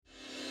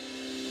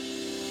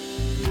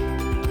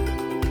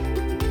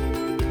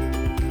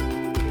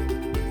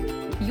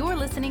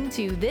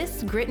to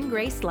This Grit and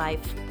Grace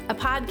Life, a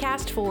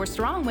podcast for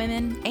strong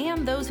women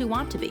and those who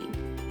want to be.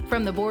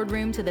 From the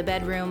boardroom to the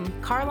bedroom,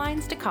 car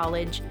lines to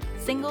college,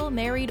 single,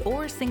 married,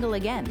 or single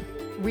again.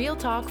 Real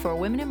talk for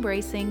women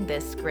embracing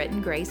this grit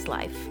and grace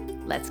life.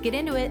 Let's get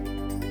into it.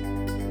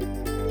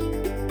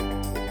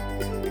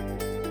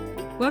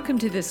 Welcome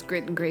to This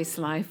Grit and Grace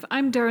Life.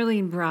 I'm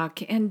Darlene Brock.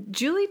 And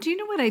Julie, do you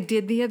know what I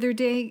did the other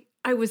day?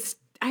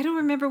 I don't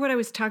remember what I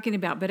was talking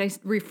about, but I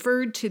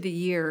referred to the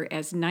year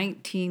as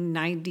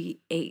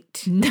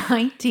 1998.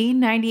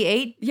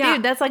 1998? Yeah.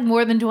 Dude, that's like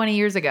more than 20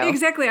 years ago.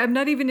 Exactly. I'm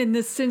not even in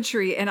this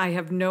century, and I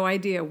have no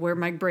idea where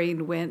my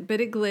brain went,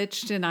 but it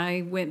glitched, and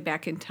I went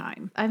back in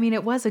time. I mean,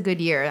 it was a good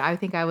year. I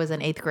think I was in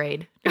 8th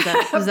grade.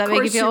 Does that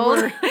make you feel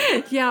old?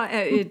 Yeah,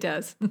 it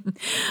does.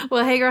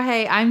 Well, hey girl,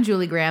 hey, I'm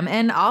Julie Graham,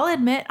 and I'll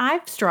admit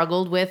I've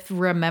struggled with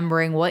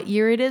remembering what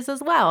year it is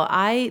as well.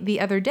 The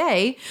other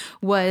day,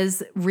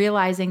 was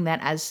realizing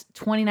that as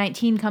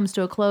 2019 comes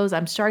to a close,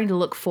 I'm starting to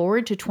look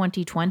forward to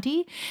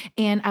 2020,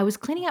 and I was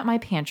cleaning out my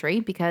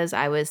pantry because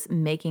I was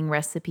making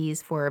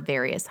recipes for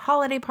various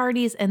holiday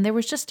parties, and there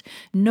was just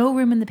no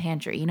room in the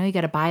pantry. You know, you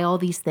got to buy all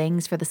these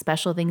things for the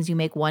special things you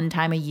make one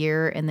time a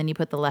year, and then you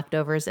put the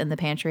leftovers in the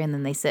pantry, and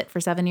then they sit for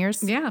 7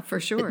 years. Yeah, for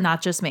sure.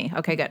 Not just me.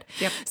 Okay, good.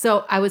 Yep.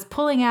 So I was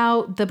pulling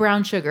out the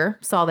brown sugar,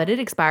 saw that it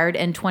expired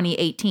in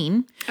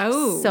 2018.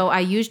 Oh. So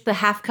I used the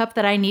half cup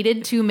that I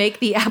needed to make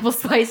the apple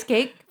spice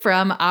cake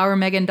from our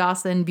Megan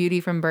Dawson Beauty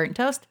from Burnt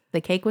Toast.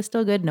 The cake was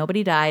still good.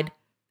 Nobody died.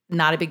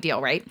 Not a big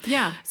deal, right?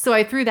 Yeah. So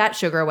I threw that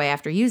sugar away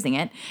after using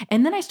it.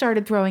 And then I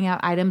started throwing out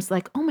items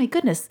like, oh my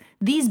goodness,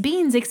 these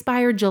beans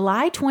expired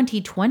July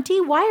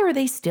 2020. Why are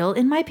they still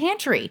in my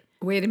pantry?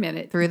 Wait a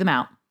minute. Threw them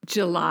out.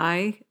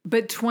 July,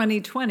 but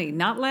 2020,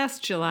 not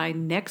last July,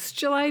 next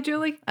July,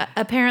 Julie?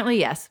 Apparently,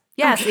 yes.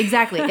 Yes, Okay.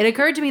 exactly. It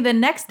occurred to me the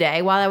next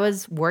day while I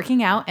was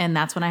working out, and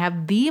that's when I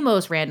have the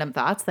most random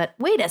thoughts that,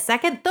 wait a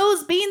second,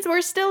 those beans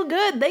were still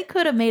good. They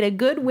could have made a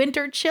good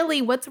winter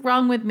chili. What's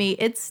wrong with me?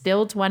 It's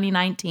still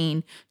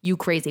 2019, you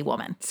crazy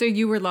woman. So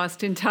you were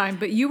lost in time,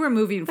 but you were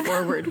moving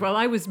forward while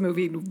I was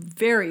moving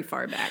very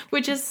far back.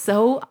 Which is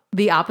so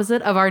the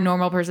opposite of our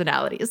normal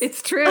personalities.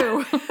 It's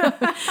true.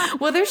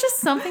 Well, there's just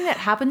something that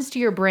happens to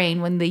your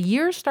brain when the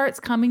year starts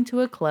coming to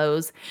a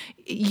close.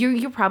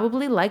 You're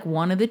probably like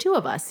one of the two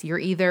of us. You're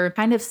either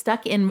kind of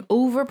stuck in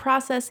over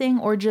processing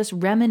or just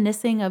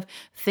reminiscing of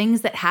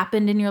things that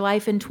happened in your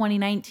life in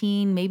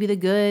 2019, maybe the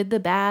good, the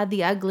bad,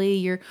 the ugly.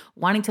 You're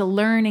wanting to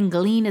learn and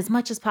glean as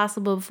much as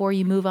possible before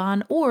you move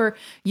on, or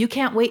you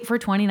can't wait for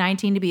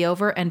 2019 to be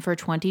over and for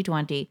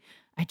 2020.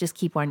 I just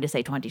keep wanting to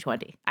say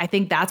 2020. I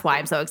think that's why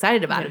I'm so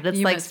excited about it. It's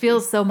like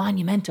feels so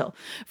monumental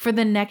for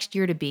the next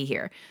year to be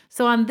here.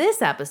 So on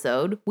this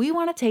episode, we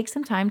want to take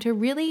some time to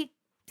really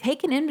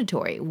take an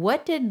inventory.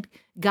 What did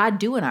God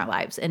do in our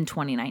lives in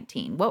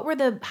 2019? What were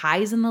the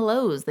highs and the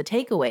lows, the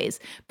takeaways,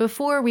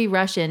 before we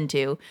rush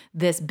into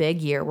this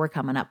big year we're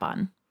coming up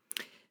on?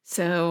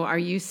 So are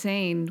you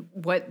saying,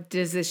 what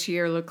does this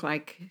year look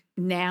like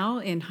now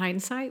in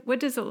hindsight?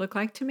 What does it look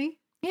like to me?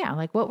 Yeah,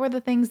 like what were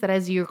the things that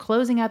as you're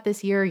closing out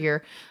this year,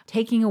 you're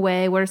taking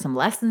away? What are some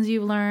lessons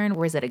you've learned?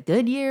 Was it a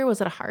good year?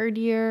 Was it a hard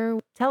year?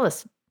 Tell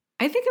us.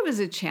 I think it was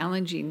a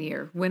challenging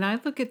year. When I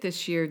look at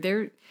this year,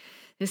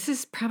 this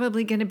is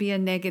probably going to be a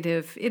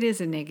negative. It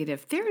is a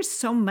negative. There is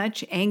so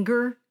much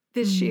anger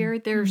this year.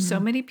 There are so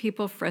many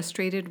people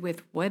frustrated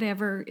with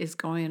whatever is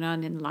going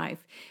on in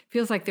life.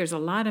 Feels like there's a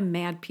lot of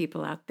mad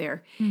people out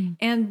there.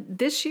 And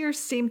this year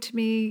seemed to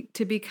me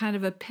to be kind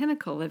of a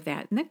pinnacle of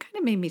that. And that kind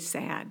of made me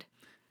sad.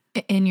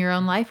 In your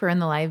own life or in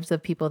the lives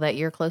of people that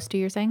you're close to,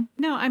 you're saying?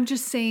 No, I'm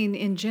just saying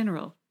in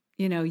general.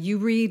 You know, you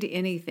read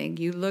anything,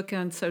 you look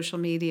on social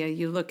media,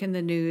 you look in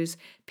the news,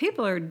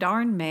 people are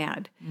darn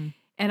mad.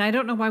 And I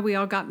don't know why we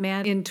all got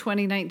mad in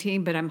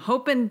 2019, but I'm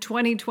hoping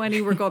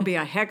 2020 we're going to be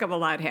a heck of a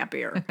lot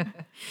happier.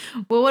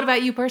 Well, what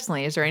about you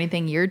personally? Is there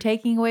anything you're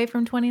taking away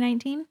from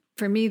 2019?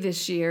 For me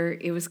this year,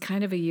 it was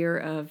kind of a year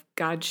of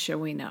God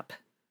showing up,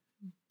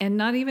 and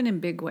not even in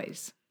big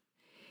ways.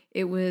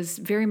 It was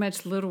very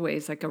much little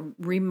ways, like a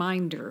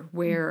reminder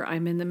where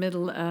I'm in the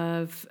middle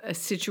of a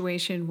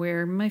situation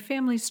where my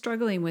family's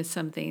struggling with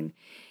something.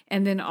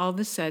 And then all of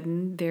a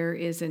sudden there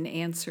is an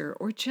answer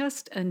or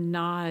just a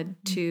nod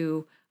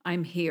to,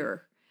 I'm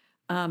here.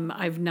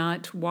 I've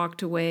not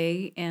walked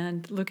away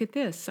and look at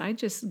this. I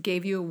just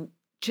gave you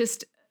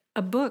just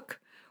a book,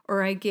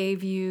 or I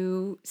gave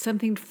you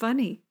something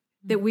funny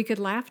that we could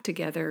laugh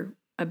together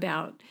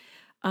about.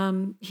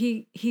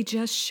 He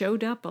just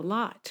showed up a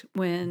lot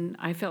when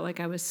I felt like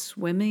I was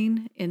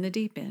swimming in the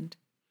deep end.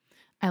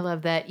 I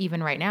love that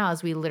even right now,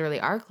 as we literally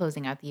are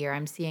closing out the year,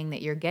 I'm seeing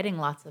that you're getting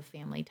lots of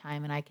family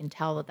time, and I can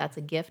tell that that's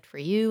a gift for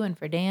you and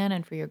for Dan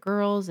and for your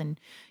girls and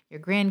your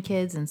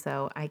grandkids. And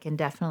so I can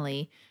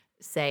definitely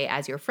say,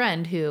 as your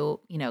friend who,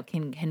 you know,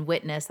 can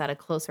witness at a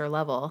closer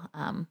level,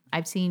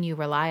 I've seen you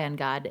rely on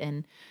God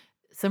in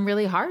some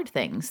really hard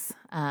things.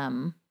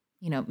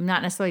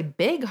 not necessarily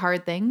big,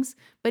 hard things,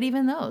 but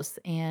even those.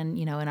 And,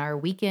 in our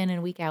week in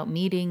and week out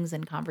meetings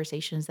and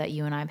conversations that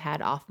you and I've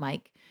had off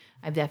mic,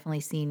 I've definitely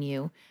seen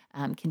you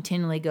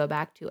continually go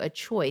back to a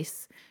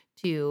choice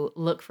to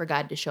look for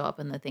God to show up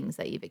in the things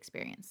that you've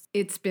experienced.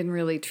 It's been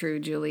really true,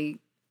 Julie.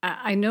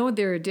 I know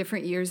there are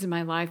different years in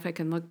my life I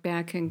can look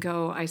back and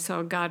go, I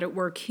saw God at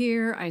work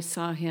here. I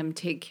saw him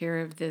take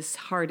care of this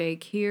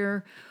heartache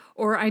here.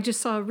 Or I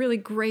just saw a really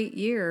great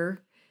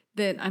year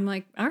that I'm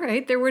like, all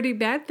right, there were any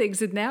bad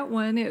things in that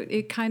one.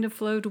 It kind of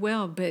flowed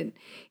well. But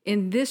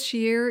in this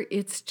year,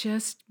 it's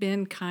just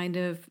been kind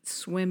of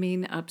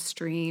swimming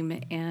upstream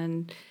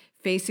and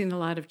facing a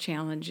lot of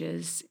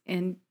challenges.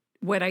 And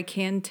what I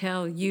can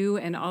tell you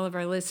and all of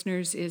our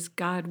listeners is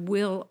God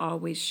will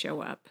always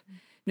show up,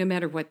 no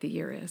matter what the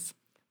year is.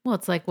 Well,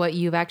 it's like what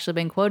you've actually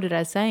been quoted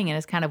as saying, and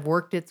it's kind of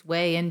worked its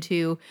way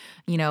into,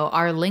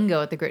 our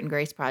lingo at the Grit and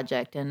Grace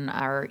Project and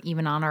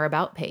even on our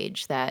About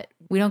page, that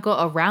we don't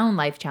go around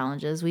life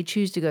challenges, we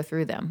choose to go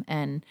through them.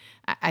 And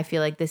I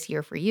feel like this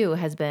year for you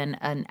has been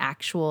an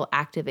actual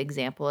active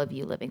example of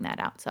you living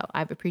that out. So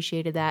I've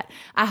appreciated that.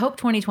 I hope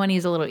 2020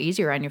 is a little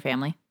easier on your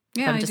family.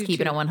 Yeah, I'm just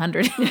keeping it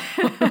 100.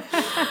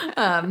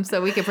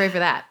 So we can pray for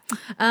that.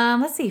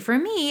 Let's see. For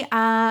me,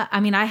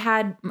 I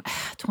had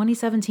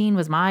 2017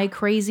 was my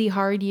crazy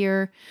hard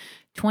year.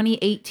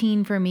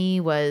 2018 for me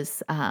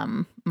was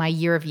my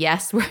year of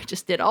yes, where I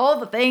just did all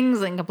the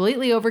things and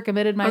completely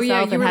overcommitted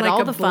myself and had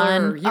all the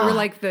fun. You were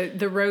like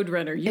the road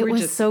runner. You were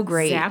just so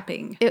great.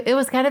 Zapping. It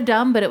was kind of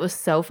dumb, but it was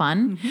so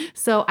fun. Mm-hmm.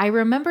 So I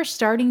remember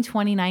starting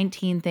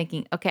 2019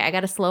 thinking, okay, I got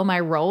to slow my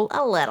roll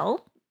a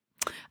little.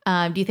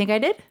 Do you think I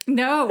did?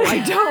 No, I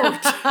don't.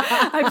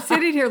 I'm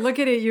sitting here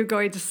looking at you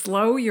going to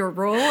slow your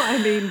roll.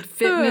 I mean,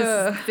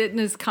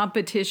 fitness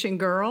competition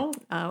girl.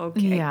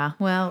 Okay. Yeah.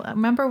 Well,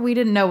 remember, we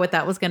didn't know what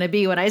that was going to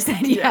be when I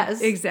said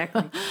yes. Yeah,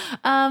 exactly.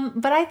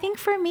 But I think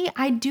for me,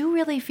 I do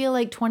really feel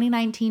like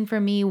 2019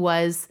 for me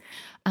was,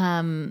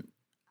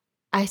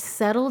 I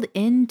settled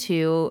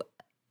into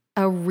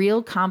a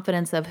real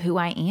confidence of who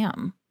I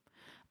am.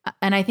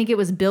 And I think it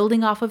was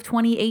building off of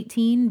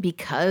 2018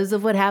 because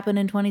of what happened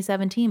in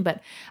 2017.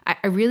 But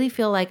I really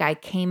feel like I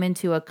came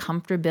into a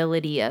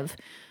comfortability of,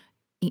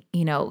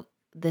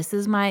 this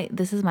is my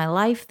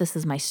life. This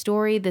is my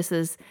story. This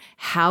is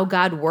how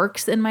God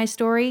works in my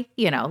story.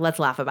 Let's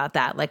laugh about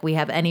that. Like we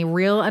have any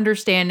real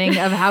understanding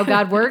of how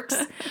God works.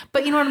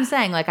 But you know what I'm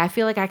saying? Like, I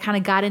feel like I kind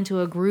of got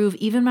into a groove,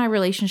 even my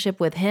relationship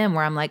with him,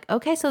 where I'm like,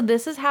 okay, so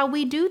this is how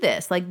we do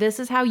this. Like, this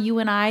is how you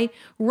and I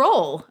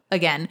roll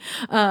again.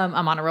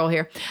 I'm on a roll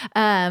here.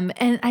 And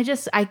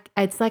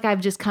it's like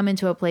I've just come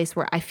into a place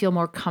where I feel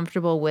more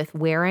comfortable with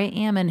where I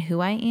am and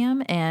who I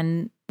am.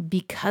 And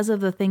because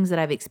of the things that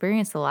I've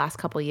experienced the last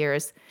couple of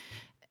years,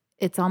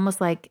 it's almost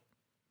like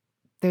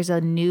there's a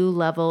new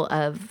level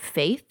of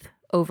faith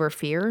over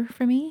fear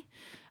for me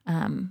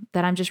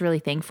that I'm just really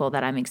thankful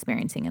that I'm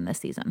experiencing in this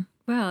season.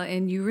 Well,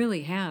 and you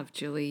really have,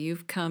 Julie.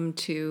 You've come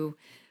to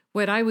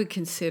what I would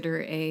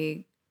consider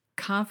a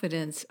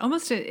confidence.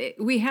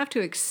 We have to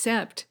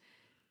accept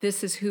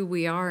this is who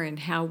we are and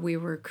how we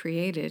were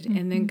created,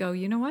 and then go,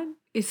 you know what?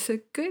 It's a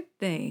good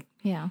thing.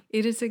 Yeah.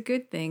 It is a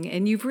good thing.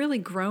 And you've really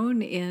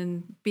grown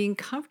in being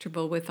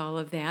comfortable with all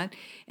of that.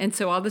 And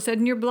so all of a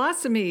sudden you're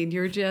blossoming.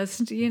 You're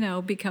just,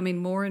 becoming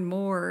more and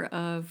more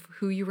of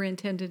who you were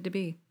intended to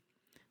be.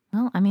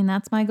 Well,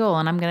 that's my goal.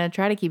 And I'm going to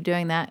try to keep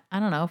doing that, I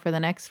don't know, for the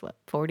next,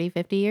 40,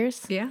 50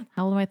 years? Yeah.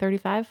 How old am I,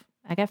 35?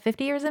 I got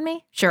 50 years in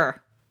me?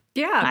 Sure.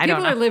 Yeah,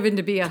 people are living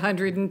to be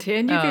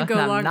 110. You could go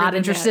longer I'm not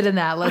interested in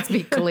that. Let's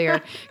be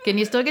clear. Can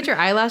you still get your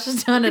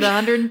eyelashes done at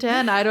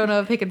 110? I don't know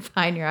if they can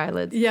find your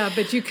eyelids. Yeah,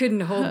 but you couldn't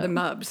hold them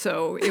up,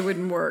 so it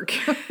wouldn't work.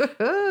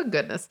 Oh,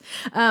 goodness.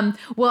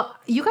 Well,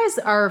 you guys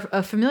are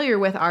familiar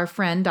with our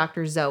friend,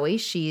 Dr. Zoe.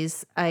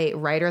 She's a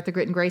writer at the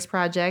Grit and Grace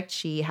Project.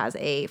 She has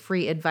a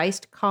free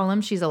advice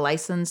column. She's a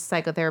licensed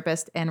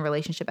psychotherapist and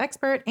relationship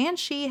expert, and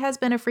she has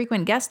been a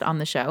frequent guest on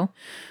the show.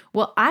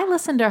 Well, I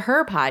listened to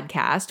her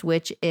podcast,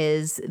 which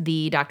is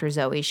the Dr.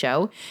 Zoe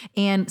Show,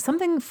 and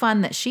something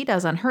fun that she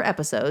does on her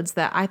episodes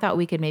that I thought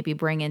we could maybe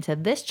bring into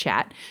this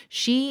chat.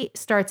 She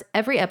starts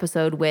every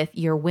episode with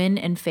your win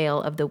and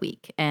fail of the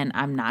week. And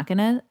I'm not going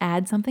to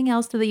add something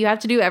else to that you have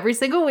to do every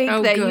single week.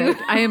 Oh, that good.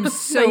 I am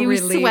so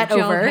relieved. Sweat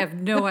Y'all over. Have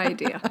no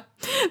idea.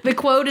 The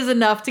quote is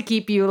enough to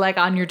keep you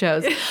on your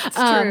toes. It's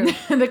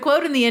true. The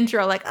quote and the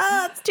intro are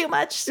it's too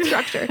much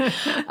structure.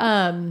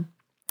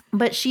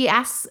 But she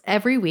asks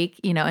every week,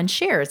 and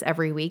shares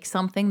every week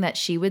something that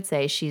she would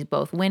say she's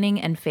both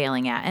winning and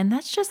failing at. And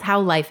that's just how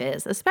life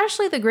is,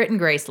 especially the Grit and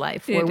Grace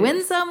life. We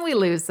win some, we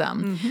lose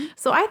some. Mm-hmm.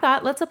 So I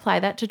thought, let's apply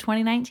that to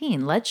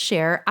 2019. Let's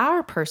share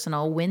our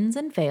personal wins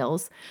and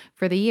fails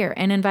for the year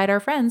and invite our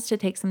friends to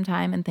take some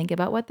time and think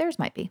about what theirs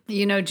might be.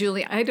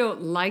 Julie, I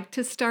don't like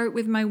to start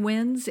with my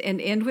wins and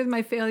end with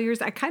my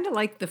failures. I kind of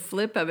like the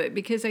flip of it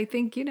because I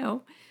think,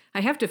 I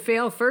have to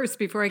fail first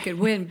before I can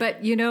win.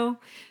 But,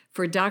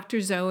 for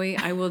Dr. Zoe,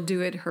 I will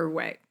do it her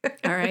way.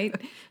 All right.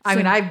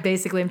 I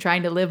basically am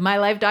trying to live my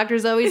life Dr.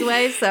 Zoe's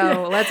way.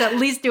 So let's at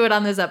least do it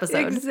on this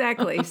episode.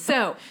 Exactly.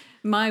 So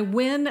My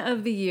win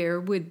of the year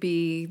would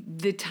be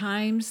the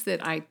times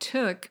that I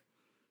took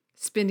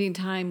spending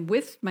time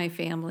with my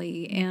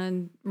family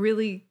and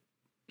really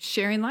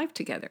sharing life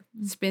together,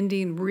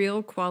 spending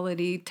real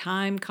quality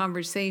time,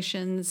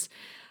 conversations,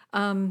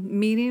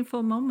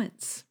 meaningful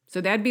moments.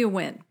 So that'd be a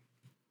win.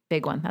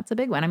 Big one. That's a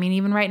big one. I mean,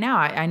 even right now,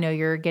 I know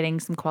you're getting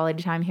some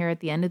quality time here at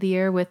the end of the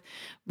year with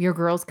your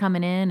girls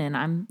coming in, and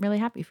I'm really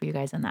happy for you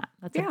guys in that.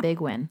 That's a big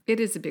win. It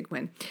is a big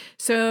win.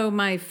 So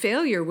my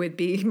failure would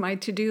be my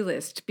to-do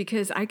list,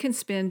 because I can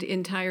spend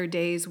entire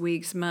days,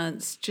 weeks,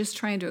 months just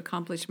trying to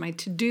accomplish my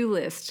to-do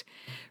list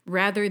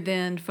rather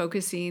than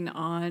focusing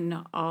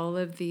on all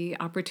of the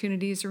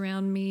opportunities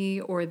around me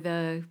or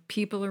the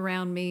people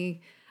around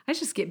me. I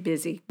just get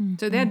busy.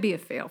 So that'd be a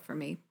fail for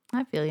me.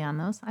 I feel you on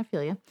those. I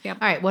feel you. Yep.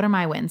 All right. What are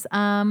my wins?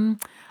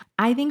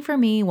 I think for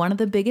me, one of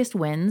the biggest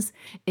wins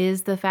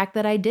is the fact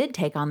that I did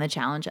take on the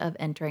challenge of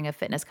entering a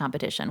fitness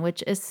competition,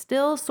 which is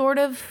still sort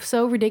of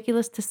so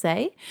ridiculous to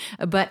say.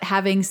 But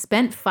having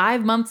spent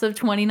 5 months of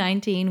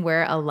 2019,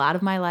 where a lot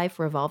of my life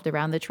revolved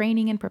around the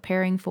training and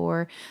preparing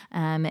for,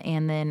 and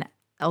then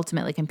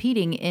ultimately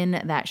competing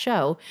in that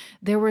show,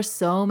 there were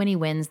so many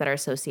wins that are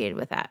associated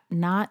with that.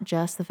 Not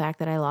just the fact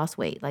that I lost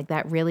weight. Like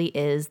that really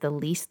is the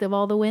least of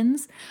all the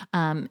wins.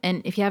 And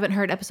if you haven't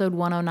heard episode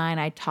 109,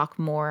 I talk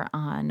more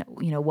on,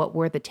 what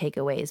were the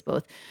takeaways,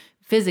 both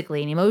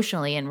physically and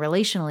emotionally and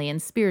relationally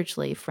and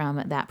spiritually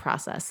from that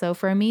process. So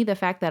for me, the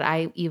fact that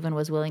I even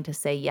was willing to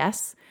say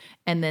yes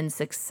and then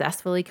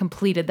successfully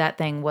completed that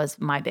thing was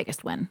my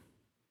biggest win.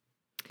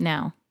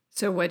 Now.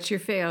 So what's your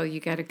fail? You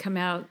got to come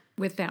out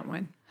with that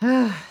one.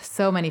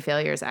 So many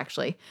failures,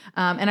 actually.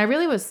 And I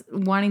really was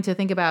wanting to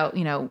think about,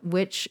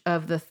 which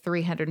of the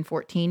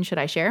 314 should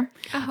I share?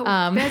 Oh,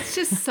 that's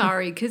just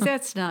sorry, because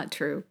that's not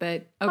true.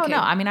 But okay. Oh, no.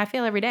 I mean, I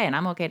fail every day, and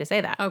I'm okay to say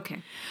that.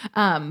 Okay.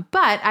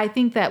 But I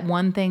think that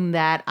one thing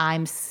that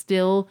I'm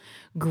still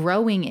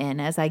growing in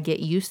as I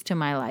get used to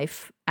my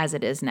life as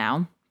it is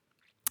now,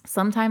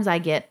 sometimes I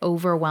get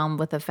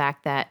overwhelmed with the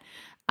fact that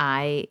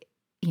I'm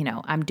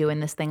doing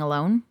this thing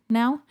alone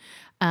now.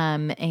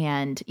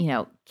 And,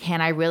 can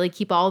I really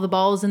keep all the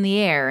balls in the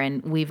air?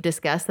 And we've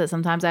discussed that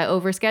sometimes I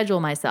overschedule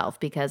myself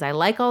because I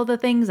like all the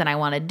things and I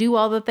want to do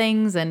all the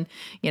things. And,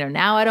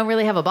 now I don't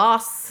really have a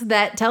boss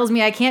that tells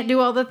me I can't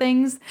do all the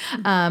things.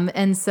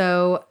 And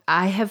so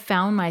I have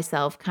found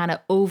myself kind of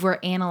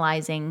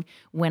overanalyzing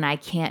when I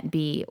can't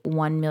be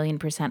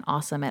 1,000,000%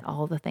 awesome at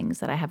all the things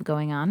that I have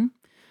going on.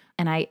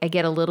 And I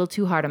get a little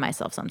too hard on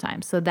myself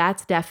sometimes. So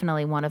that's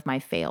definitely one of my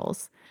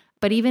fails.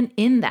 But even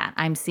in that,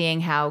 I'm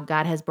seeing how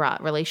God has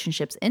brought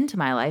relationships into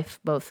my life,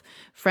 both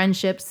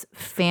friendships,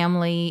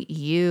 family,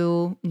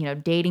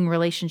 dating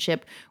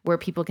relationship, where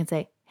people can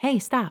say, hey,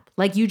 stop.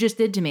 Like you just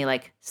did to me.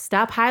 Like,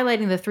 stop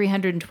highlighting the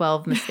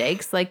 312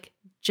 mistakes. Like,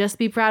 just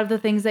be proud of the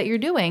things that you're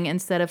doing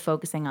instead of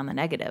focusing on the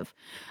negative.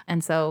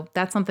 And so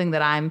that's something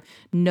that I'm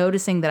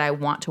noticing that I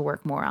want to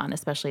work more on,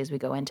 especially as we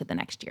go into the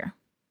next year.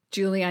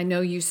 Julie, I know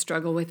you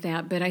struggle with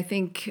that, but I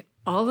think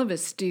all of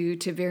us do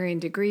to varying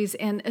degrees,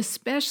 and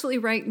especially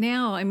right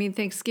now. I mean,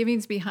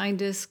 Thanksgiving's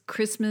behind us,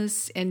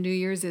 Christmas and New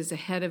Year's is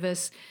ahead of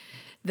us.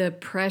 The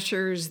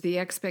pressures, the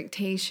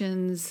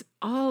expectations,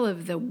 all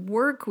of the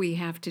work we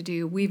have to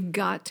do, we've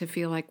got to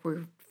feel like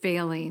we're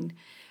failing.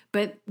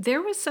 But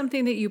there was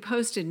something that you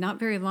posted not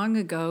very long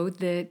ago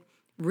that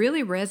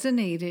really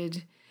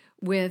resonated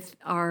with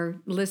our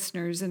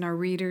listeners and our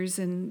readers.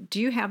 And do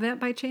you have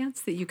that by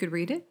chance that you could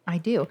read it? I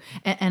do.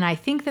 And I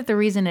think that the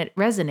reason it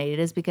resonated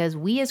is because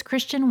we as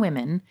Christian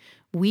women,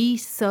 we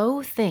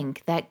so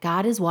think that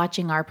God is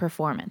watching our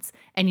performance.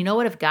 And you know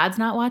what? If God's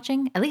not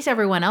watching, at least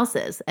everyone else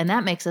is. And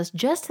that makes us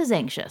just as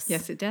anxious.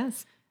 Yes, it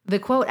does. The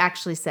quote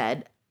actually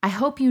said, I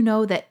hope you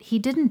know that he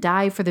didn't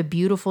die for the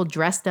beautiful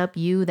dressed up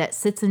you that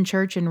sits in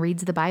church and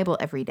reads the Bible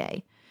every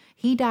day.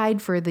 He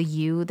died for the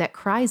you that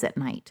cries at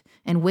night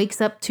and wakes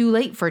up too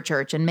late for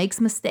church and makes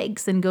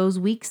mistakes and goes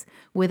weeks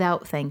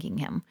without thanking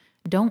him.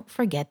 Don't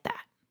forget that.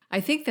 I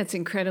think that's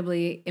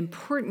incredibly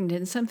important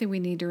and something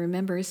we need to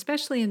remember,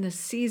 especially in this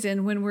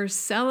season when we're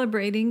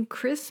celebrating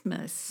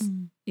Christmas.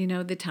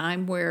 The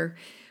time where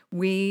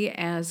we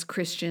as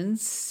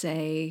Christians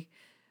say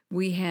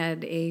we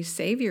had a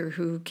Savior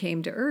who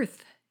came to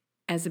earth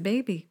as a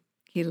baby.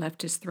 He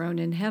left his throne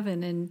in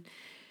heaven and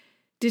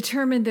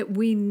determined that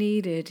we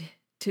needed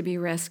to be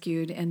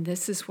rescued, and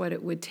this is what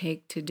it would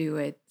take to do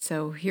it.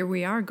 So here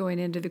we are going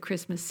into the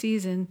Christmas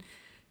season,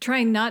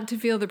 trying not to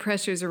feel the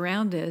pressures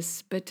around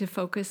us, but to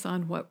focus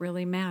on what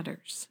really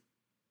matters.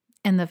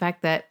 And the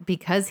fact that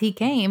because he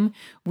came,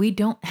 we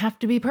don't have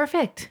to be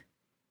perfect.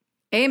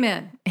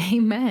 Amen.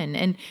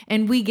 Amen.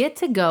 And we get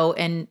to go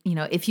and,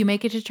 if you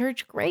make it to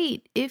church,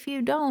 great. If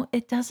you don't,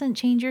 it doesn't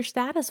change your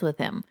status with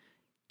him.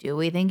 Do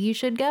we think you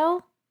should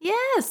go?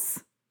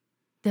 Yes.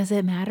 Does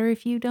it matter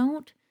if you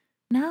don't?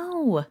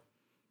 No.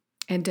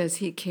 And does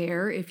he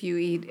care if you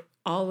eat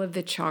all of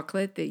the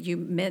chocolate that you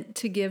meant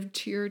to give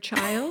to your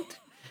child?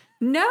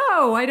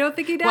 No, I don't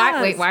think he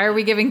does. Why are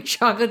we giving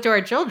chocolate to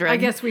our children? I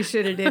guess we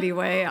should have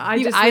anyway.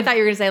 I thought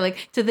you were going to say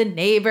like to the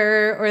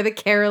neighbor or the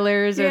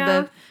carolers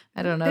or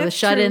I don't know, the That's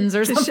shut-ins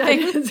true. or The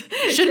something. shut-ins.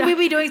 Shouldn't Yeah. we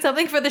be doing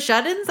something for the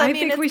shut-ins? I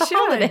mean, think we it's the should.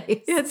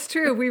 holidays. It's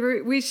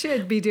true. We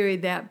should be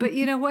doing that. But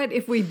you know what?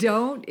 If we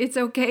don't, it's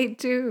okay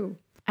too.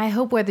 I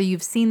hope whether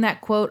you've seen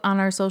that quote on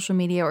our social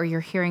media or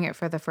you're hearing it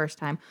for the first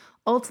time,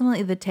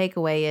 ultimately the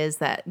takeaway is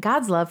that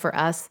God's love for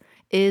us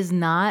is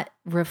not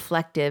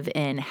reflective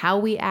in how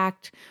we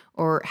act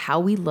or how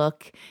we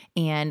look.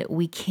 And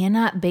we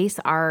cannot base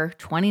our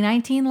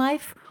 2019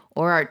 life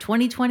or our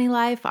 2020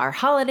 life, our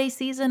holiday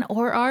season,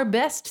 or our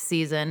best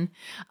season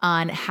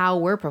on how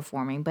we're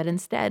performing. But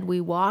instead, we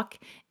walk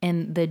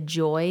in the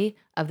joy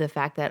of the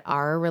fact that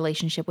our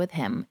relationship with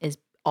Him is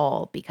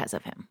all because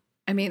of Him.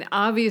 I mean,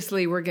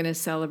 obviously, we're going to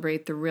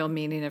celebrate the real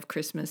meaning of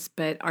Christmas,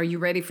 but are you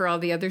ready for all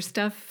the other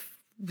stuff?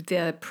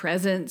 The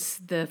presents,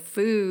 the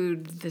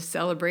food, the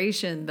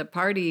celebration, the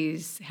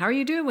parties. How are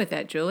you doing with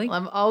that, Julie? Well,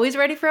 I'm always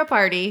ready for a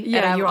party. Yeah,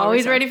 and I'm you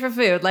always always are. ready for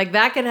food. Like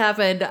that could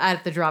happen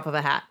at the drop of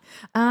a hat.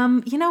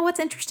 You know what's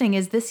interesting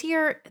is this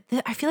year,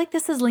 I feel like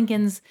this is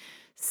Lincoln's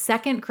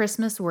second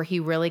Christmas where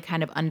he really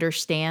kind of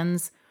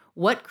understands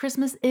what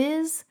Christmas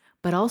is,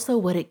 but also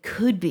what it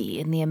could be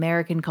in the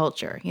American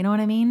culture. You know what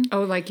I mean?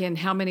 Oh, like in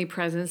how many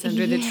presents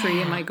under the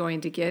tree am I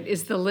going to get?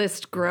 Is the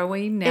list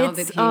growing now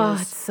that he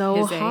is it's so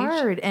his age?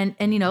 hard. And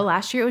you know,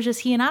 last year it was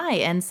just he and I.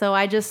 And so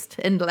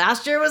and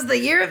last year was the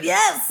year of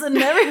yes. And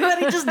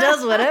everybody just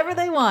does whatever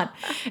they want.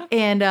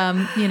 And,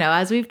 you know,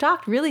 as we've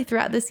talked really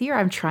throughout this year,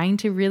 I'm trying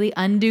to really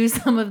undo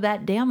some of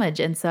that damage.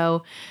 And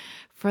so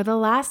for the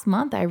last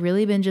month, I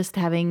really been just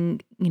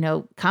having, you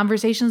know,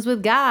 conversations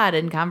with God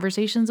and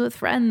conversations with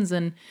friends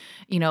and,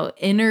 you know,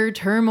 inner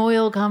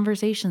turmoil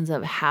conversations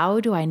of how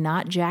do I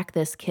not jack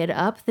this kid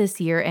up this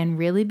year and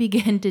really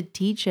begin to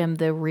teach him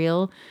the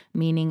real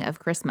meaning of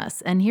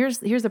Christmas. And here's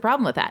the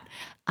problem with that.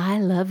 I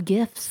love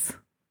gifts.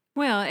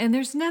 Well, and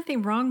there's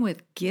nothing wrong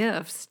with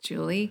gifts,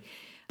 Julie.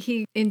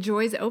 He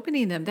enjoys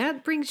opening them.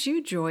 That brings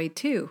you joy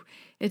too.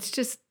 It's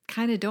just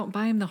kind of don't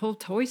buy him the whole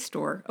toy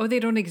store. Oh, they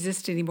don't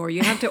exist anymore.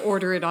 You have to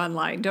order it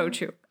online, don't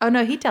you? Oh,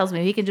 no, he tells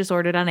me he can just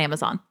order it on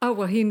Amazon. Oh,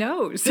 well, he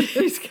knows.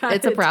 He's got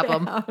It's a it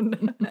problem.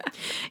 down.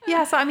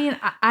 Yeah. So, I mean,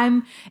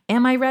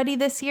 am I ready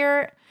this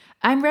year?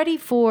 I'm ready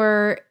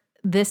for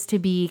this to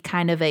be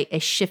kind of a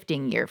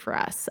shifting year for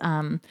us.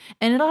 And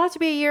it'll have to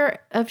be a year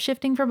of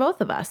shifting for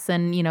both of us.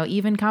 And, you know,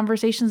 even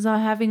conversations I'm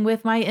having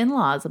with my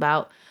in-laws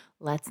about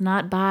let's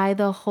not buy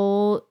the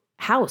whole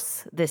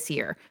house this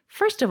year.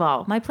 First of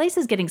all, my place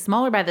is getting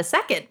smaller by the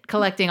second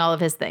collecting all of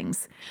his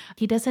things.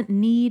 He doesn't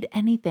need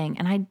anything.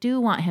 And I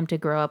do want him to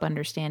grow up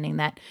understanding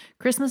that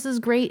Christmas is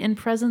great and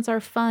presents are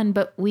fun,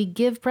 but we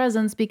give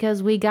presents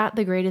because we got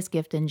the greatest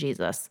gift in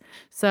Jesus.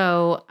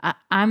 So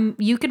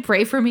you could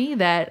pray for me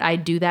that I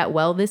do that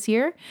well this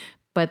year.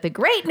 But the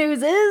great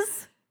news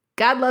is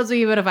God loves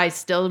me even if I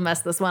still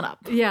mess this one up.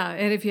 Yeah,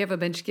 and if you have a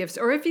bunch of gifts,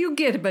 or if you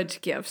get a bunch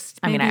of gifts.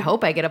 I mean, I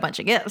hope I get a bunch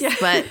of gifts,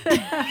 but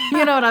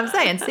you know what I'm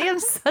saying. See, I'm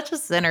such a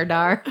sinner,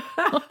 Dar.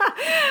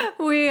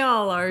 We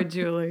all are,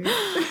 Julie.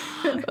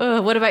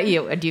 What about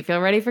you? Do you feel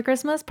ready for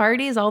Christmas?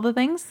 Parties, all the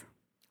things?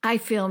 I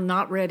feel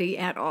not ready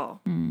at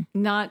all.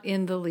 Not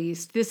in the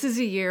least. This is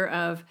a year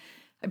of,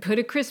 I put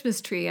a Christmas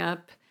tree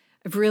up.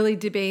 I've really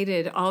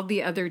debated all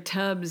the other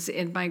tubs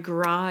in my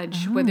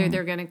garage, whether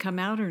they're going to come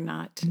out or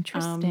not.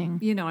 Interesting.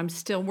 You know, I'm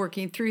still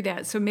working through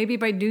that. So maybe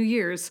by New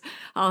Year's,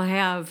 I'll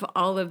have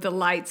all of the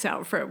lights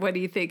out front. What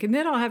do you think? And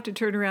then I'll have to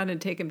turn around and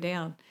take them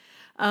down.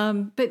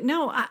 But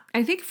no,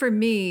 I think for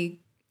me,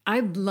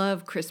 I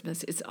love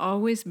Christmas. It's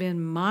always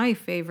been my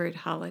favorite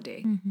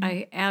holiday.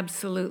 I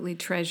absolutely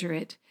treasure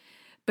it.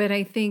 But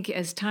I think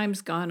as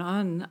time's gone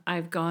on,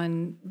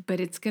 but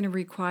it's going to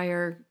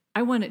require,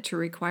 I want it to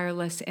require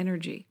less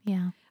energy.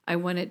 Yeah. I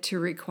want it to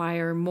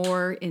require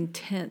more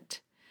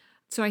intent.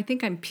 So I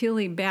think I'm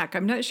peeling back.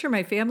 I'm not sure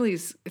my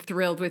family's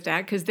thrilled with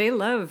that because they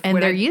love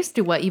And they're used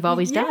to what you've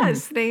always done.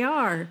 Yes, they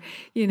are.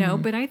 You know,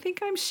 but I think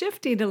I'm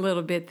shifting a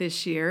little bit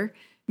this year.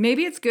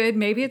 Maybe it's good,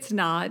 maybe it's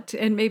not,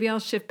 and maybe I'll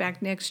shift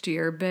back next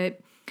year. But,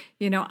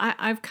 you know,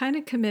 I've kind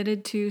of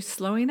committed to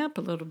slowing up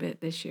a little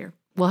bit this year.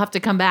 We'll have to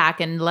come back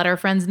and let our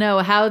friends know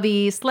how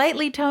the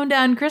slightly toned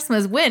down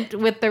Christmas went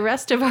with the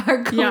rest of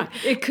our group. Yeah,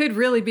 it could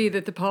really be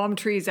that the palm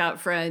trees out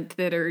front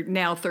that are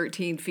now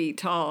 13 feet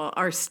tall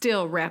are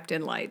still wrapped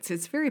in lights.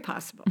 It's very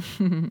possible.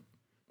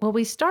 Well,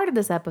 we started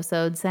this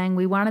episode saying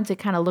we wanted to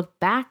kind of look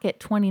back at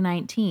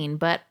 2019,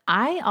 but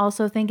I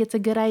also think it's a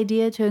good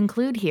idea to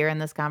include here in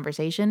this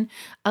conversation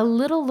a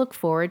little look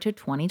forward to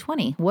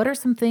 2020. What are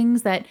some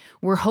things that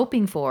we're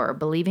hoping for,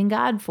 believing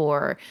God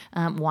for,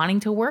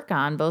 wanting to work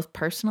on, both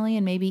personally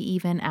and maybe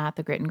even at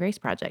the Grit and Grace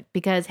Project?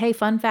 Because, hey,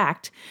 fun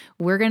fact,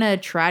 we're going to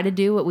try to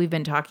do what we've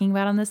been talking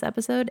about on this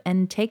episode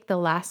and take the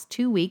last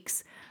 2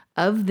 weeks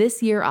of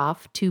this year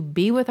off to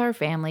be with our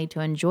family, to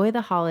enjoy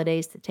the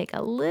holidays, to take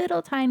a little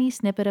tiny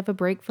snippet of a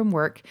break from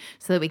work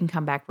so that we can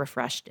come back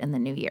refreshed in the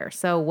new year.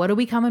 So what are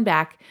we coming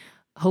back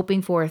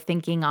hoping for,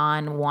 thinking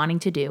on, wanting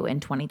to do in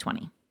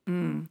 2020?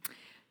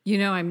 You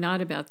know, I'm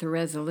not about the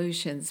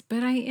resolutions,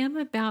 but I am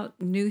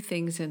about new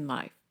things in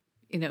life.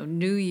 You know,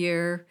 new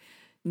year,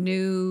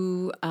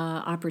 new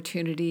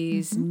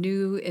opportunities,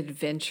 new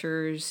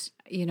adventures.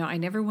 I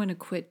never want to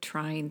quit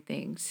trying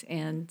things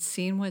and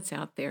seeing what's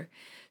out there.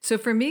 So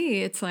for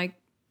me, it's like,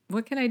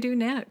 what can I do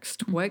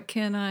next? What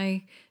can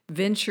I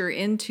venture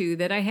into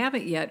that I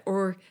haven't yet,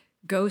 or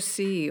go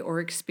see or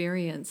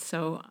experience?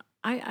 So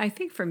I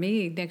think for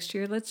me next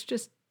year,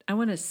 I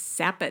want to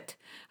sap it.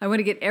 I want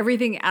to get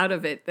everything out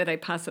of it that I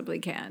possibly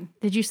can.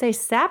 Did you say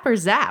sap or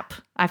zap?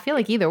 I feel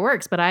like either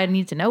works, but I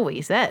need to know what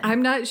you said.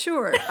 I'm not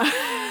sure.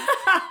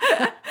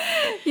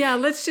 Yeah,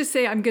 let's just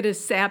say I'm going to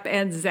sap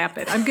and zap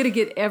it. I'm going to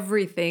get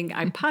everything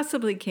I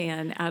possibly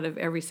can out of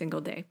every single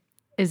day.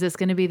 Is this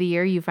going to be the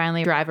year you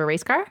finally drive a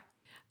race car?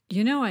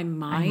 I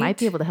might. I might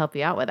be able to help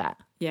you out with that.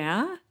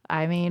 Yeah?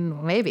 I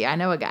mean, maybe. I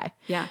know a guy.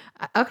 Yeah.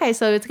 Okay,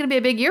 so it's going to be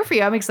a big year for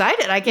you. I'm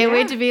excited. I can't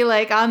wait to be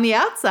like on the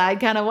outside,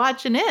 kind of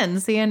watching in,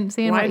 seeing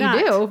what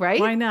you do, right?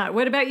 Why not?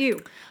 What about you?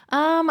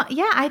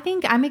 Yeah, I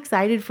think I'm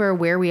excited for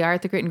where we are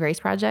at the Grit and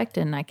Grace Project,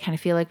 and I kind of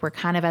feel like we're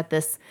kind of at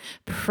this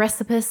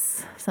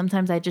precipice.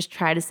 Sometimes I just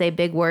try to say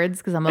big words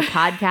because I'm a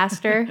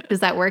podcaster. Does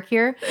that work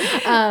here?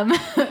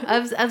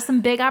 Of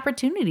some big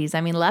opportunities.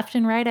 I mean, left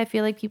and right, I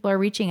feel like people are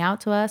reaching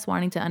out to us,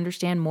 wanting to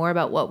understand more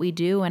about what we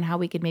do and how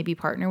we could maybe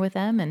partner with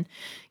them. And,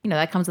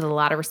 that comes with a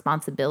lot of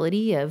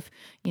responsibility of,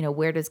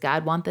 where does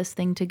God want this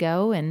thing to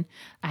go? And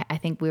I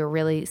think we're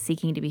really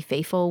seeking to be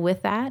faithful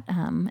with that.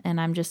 And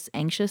I'm just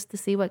anxious to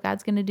see what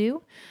God's going to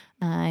do.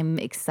 I'm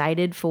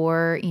excited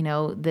for,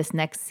 this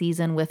next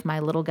season with my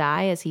little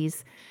guy, as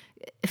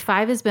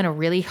 5 has been a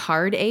really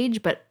hard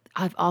age, but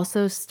I've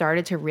also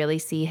started to really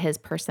see his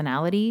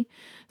personality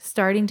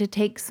starting to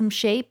take some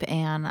shape,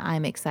 and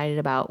I'm excited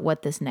about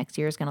what this next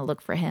year is going to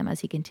look for him as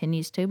he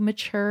continues to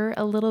mature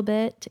a little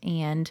bit,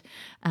 and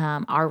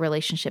our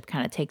relationship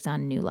kind of takes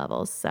on new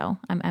levels. So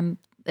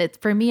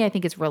for me, I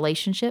think it's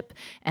relationship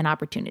and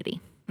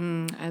opportunity.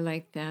 I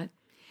like that.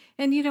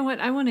 And you know what?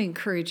 I want to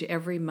encourage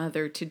every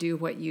mother to do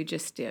what you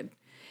just did,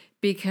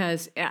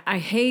 because I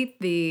hate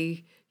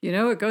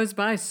it goes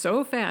by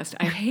so fast.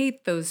 I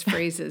hate those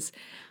phrases.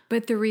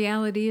 But the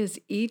reality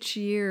is, each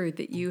year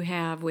that you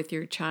have with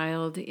your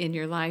child in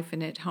your life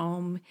and at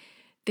home,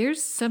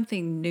 there's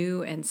something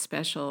new and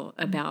special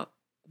about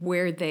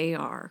where they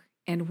are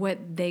and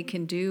what they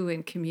can do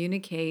and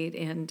communicate.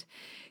 And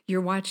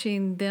you're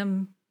watching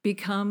them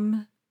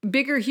become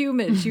bigger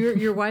humans.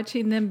 You're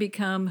watching them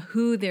become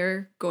who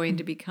they're going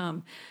to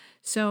become.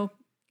 So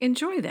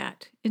enjoy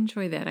that.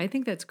 I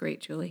think that's great,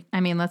 Julie. I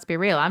mean, let's be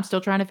real. I'm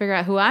still trying to figure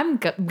out who I'm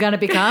going to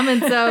become.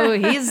 And so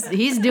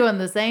he's doing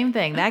the same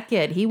thing. That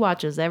kid, he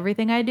watches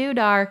everything I do,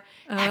 Dar.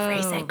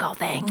 Every single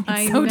thing.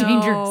 It's so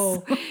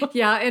dangerous.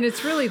 Yeah, and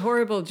it's really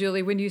horrible,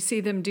 Julie, when you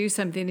see them do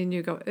something and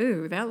you go,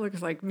 ooh, that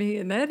looks like me,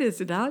 and that is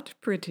not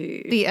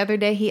pretty. The other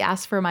day, he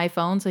asked for my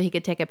phone so he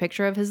could take a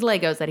picture of his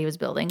Legos that he was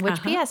building,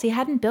 which, P.S., he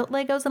hadn't built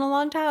Legos in a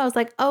long time. I was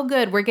like, oh,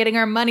 good. We're getting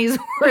our money's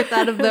worth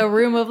out of the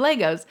room of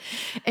Legos.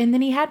 And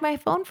then he had my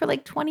phone for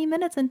like 20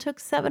 minutes and took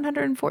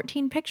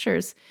 714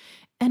 pictures.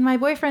 And my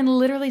boyfriend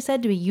literally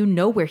said to me, you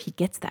know where he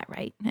gets that,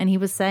 right? And he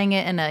was saying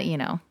it in a,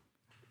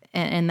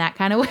 in that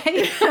kind of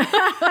way.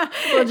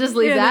 We'll just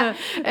leave that.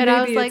 And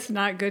I was like, it's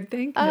not a good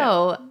thing. Oh,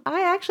 no.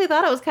 I actually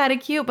thought it was kind of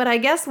cute, but I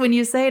guess when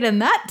you say it in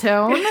that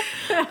tone,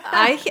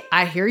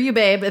 I hear you,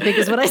 babe, I think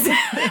is what I said.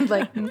 I'm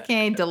like,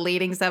 okay,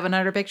 deleting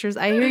 700 pictures.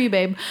 I hear you,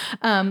 babe.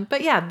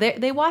 But yeah,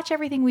 they watch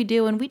everything we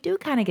do, and we do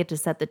kind of get to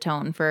set the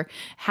tone for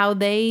how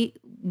they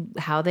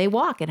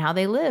walk and how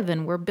they live.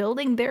 And we're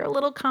building their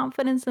little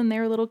confidence and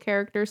their little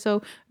character.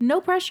 So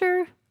no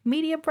pressure.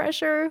 Media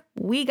pressure.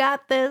 We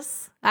got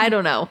this. I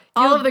don't know.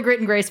 All of the Grit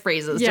and Grace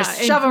phrases.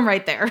 Just shove them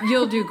right there.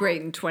 You'll do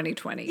great in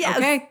 2020. Yes,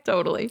 okay?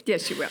 Totally.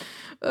 Yes, you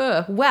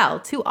will. Well,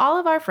 to all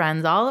of our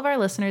friends, all of our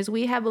listeners,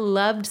 we have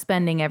loved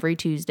spending every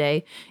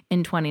Tuesday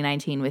in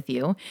 2019 with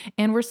you.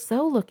 And we're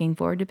so looking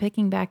forward to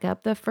picking back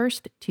up the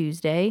first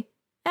Tuesday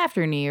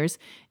after New Year's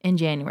in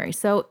January.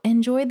 So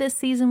enjoy this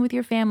season with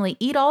your family.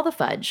 Eat all the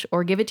fudge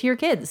or give it to your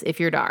kids if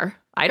you're Dar.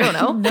 I don't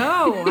know.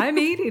 No, I'm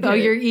eating it. Oh,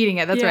 you're eating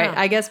it. That's right.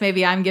 I guess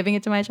maybe I'm giving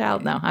it to my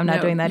child. No, I'm not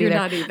doing that either. You're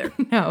not either.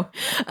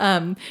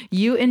 No.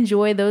 You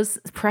enjoy those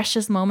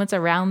precious moments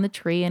around the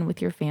tree and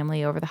with your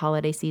family over the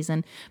holiday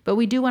season. But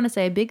we do want to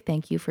say a big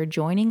thank you for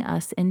joining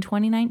us in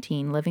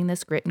 2019, living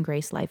this Grit and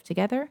Grace life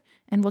together.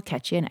 And we'll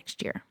catch you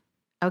next year.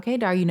 Okay,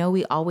 Dar,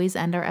 we always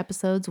end our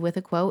episodes with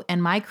a quote,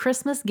 and my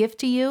Christmas gift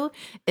to you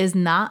is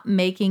not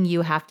making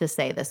you have to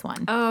say this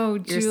one. Oh,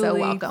 you're Julie, so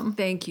welcome.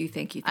 Thank you.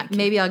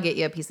 Maybe I'll get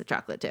you a piece of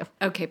chocolate too.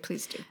 Okay,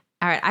 please do.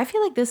 All right, I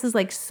feel like this is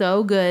like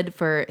so good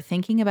for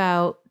thinking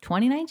about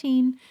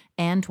 2019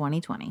 and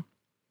 2020.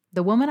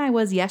 The woman I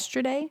was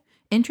yesterday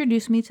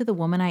introduced me to the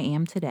woman I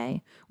am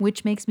today,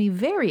 which makes me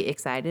very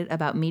excited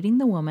about meeting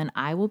the woman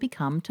I will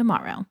become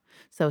tomorrow.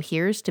 So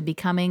here's to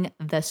becoming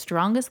the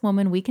strongest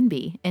woman we can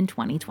be in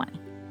 2020.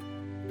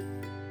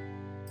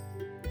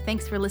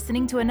 Thanks for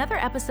listening to another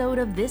episode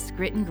of this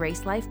Grit and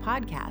Grace Life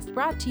podcast,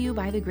 brought to you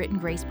by the Grit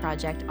and Grace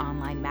Project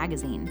online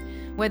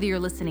magazine. Whether you're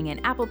listening in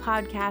Apple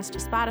Podcast,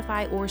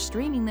 Spotify, or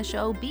streaming the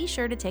show, be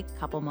sure to take a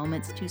couple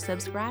moments to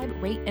subscribe,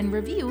 rate, and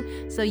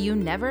review so you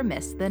never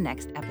miss the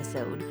next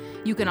episode.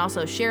 You can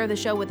also share the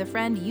show with a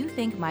friend you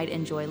think might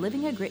enjoy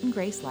living a Grit and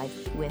Grace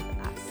life with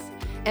us.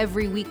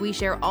 Every week, we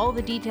share all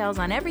the details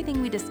on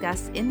everything we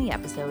discuss in the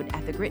episode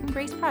at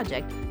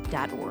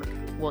thegritandgraceproject.org.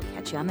 We'll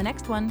catch you on the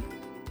next one.